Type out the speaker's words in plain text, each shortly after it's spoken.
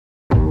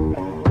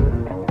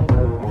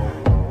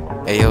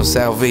Yo,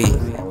 Swagg Z,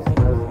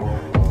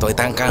 estoy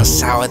tan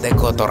cansado de este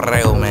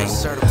cotorreo, man.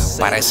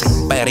 Parece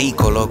un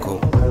perico, loco.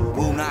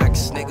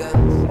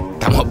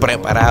 Estamos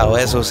preparados,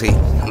 eso sí.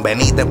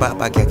 Venite,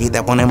 papá, que aquí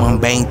te ponemos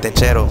en 20,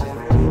 chero.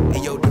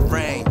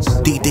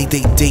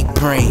 Deep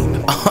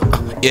brain.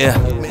 Yeah.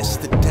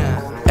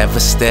 Ever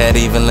stared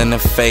evil in the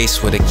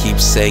face with a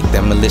keepsake?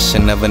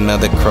 Demolition of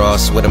another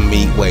cross with a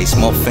meat waste.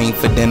 Morphine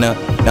for dinner,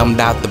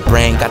 numbed out the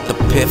brain. Got the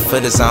pit for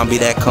the zombie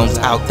that comes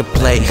out to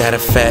play. Got a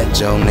fat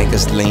Joe,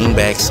 niggas lean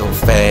back so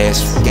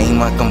fast. Gain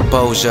my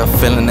composure,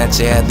 feeling that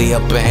you had the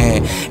upper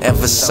hand.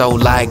 Ever so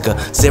liger,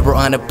 0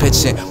 on the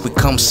pitching. We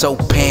come so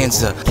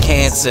panzer.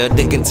 Cancer,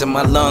 dig into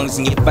my lungs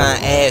and you find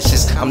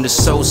ashes. I'm the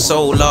so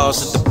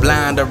lost, the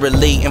blind are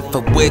relating for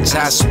which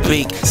I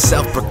speak.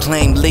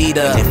 Self-proclaimed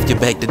leader. And if you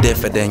beg to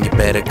differ, then you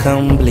better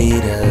come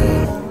bleed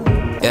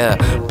up. Yeah,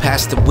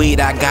 pass the weed,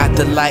 I got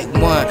the light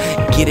one.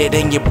 Get it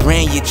in your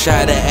brain, you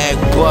try to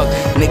act buck.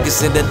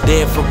 Niggas in the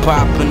dead for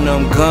popping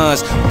them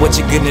guns. What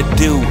you gonna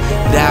do?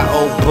 Die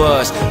old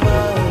buzz.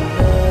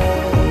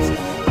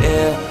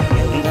 Yeah,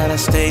 gotta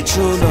stay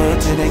true, loyal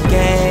to the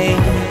game.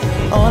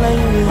 All of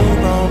you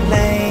gon'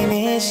 blame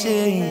is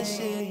shit.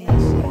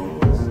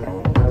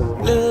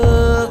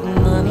 Look,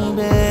 money,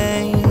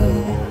 babe.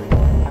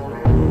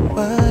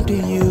 Why do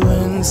you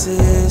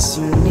insist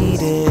you need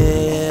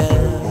it?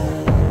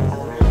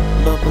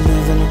 But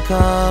believe in the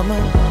karma,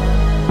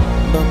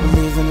 but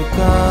believe in the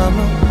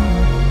karma.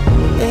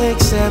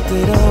 Except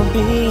it don't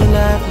be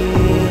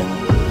lively.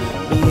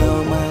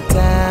 Beyond my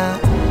time,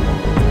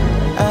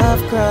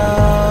 I've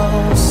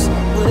crossed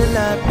with a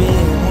lot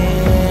been.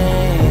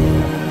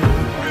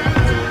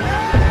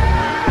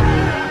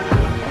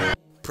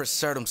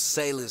 Preserve them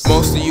sailors.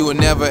 Most of you will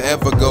never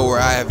ever go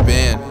where I have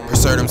been.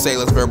 Preserve them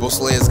sailors, verbal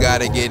slayers,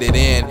 gotta get it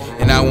in.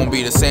 And I won't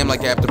be the same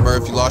like after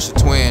birth, you lost your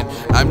twin.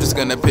 I'm just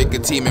gonna pick a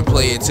team and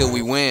play it till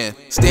we win.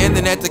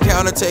 Standing at the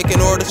counter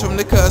taking orders from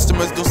the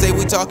customers. Don't say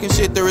we talking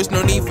shit, there is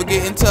no need for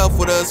getting tough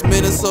with us.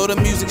 Minnesota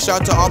music,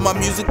 shout to all my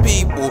music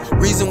people.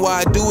 Reason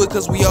why I do it,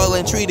 cause we all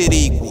ain't treated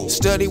equal.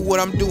 Study what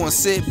I'm doing,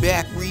 sit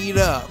back, read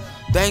up.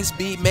 Thanks,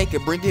 beat maker,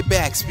 bring it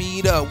back,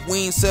 speed up.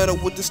 We ain't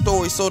settled with the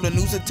story, so the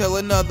news will tell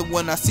another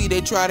one. I see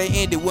they try to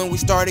end it when we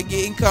started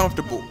getting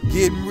comfortable.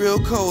 Getting real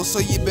cold, so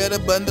you better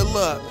bundle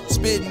up.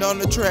 Spitting on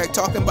the track,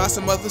 talking about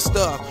some other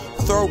stuff.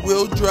 Throat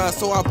real dry,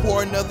 so I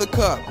pour another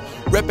cup.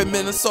 Reppin'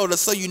 Minnesota,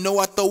 so you know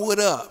I throw it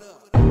up.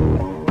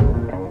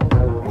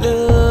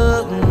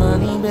 Look,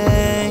 money,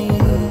 babe.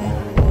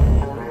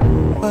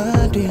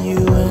 Why do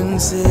you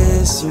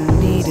insist you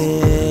need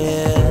it?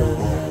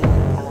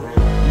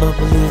 But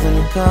believe in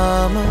the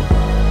karma,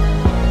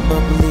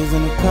 but believe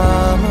in the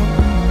karma.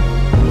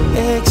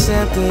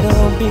 Except it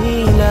don't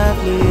be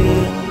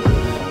lively.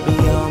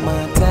 Beyond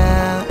my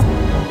time,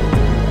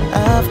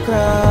 I've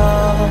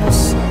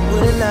crossed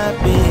with a lot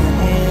been.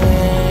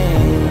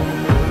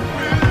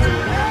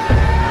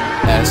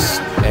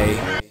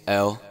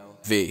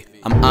 S-A-L-V.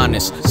 I'm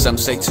honest, some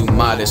say too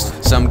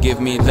modest. Some give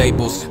me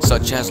labels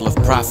such as love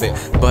prophet.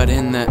 But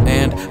in the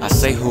end, I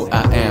say who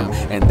I am.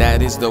 And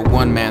that is the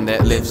one man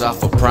that lives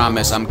off a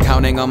promise. I'm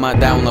counting on my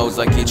downloads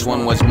like each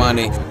one was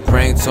money.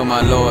 Praying to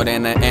my Lord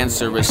and the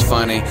answer is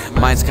funny.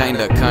 Mine's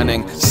kinda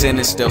cunning, sin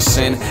is still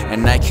sin.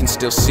 And I can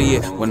still see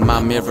it when my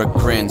mirror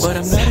grins. But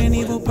I'm not an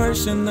evil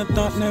person, the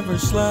thought never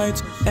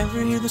slides.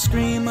 Ever hear the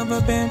scream of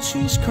a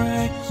banshee's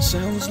cry?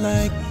 Sounds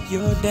like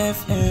your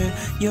death and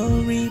your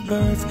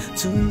rebirth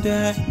to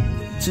die.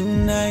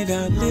 Tonight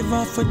I live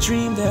off a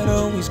dream that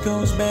always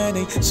goes bad.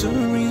 A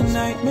surreal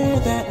nightmare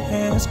that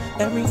has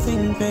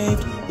everything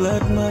paved.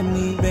 Blood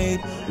money, babe.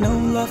 No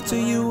love to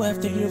you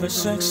after you're a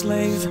sex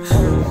slave.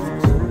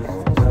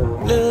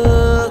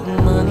 Look,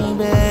 money,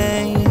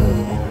 babe.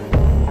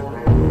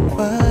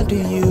 Why do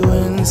you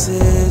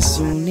insist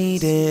you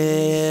need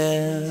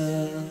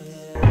it?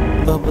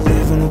 But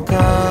believe in the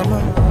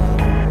karma,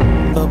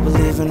 but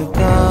believe in the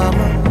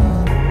karma.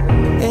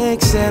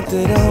 Except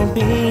it don't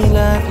be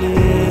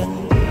lively.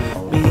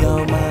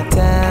 Beyond my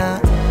time,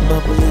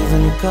 but believe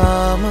in the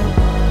karma,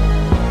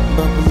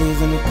 but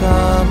believe in the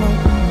karma.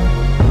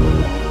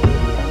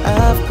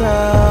 I've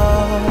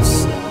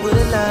crossed with a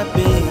lot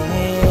been.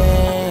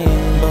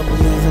 But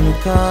believe in the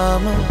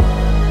karma,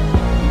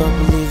 but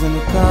believe in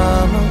the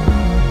karma,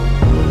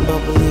 but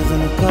believe in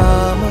the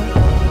karma,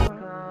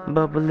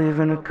 but believe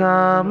in the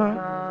karma.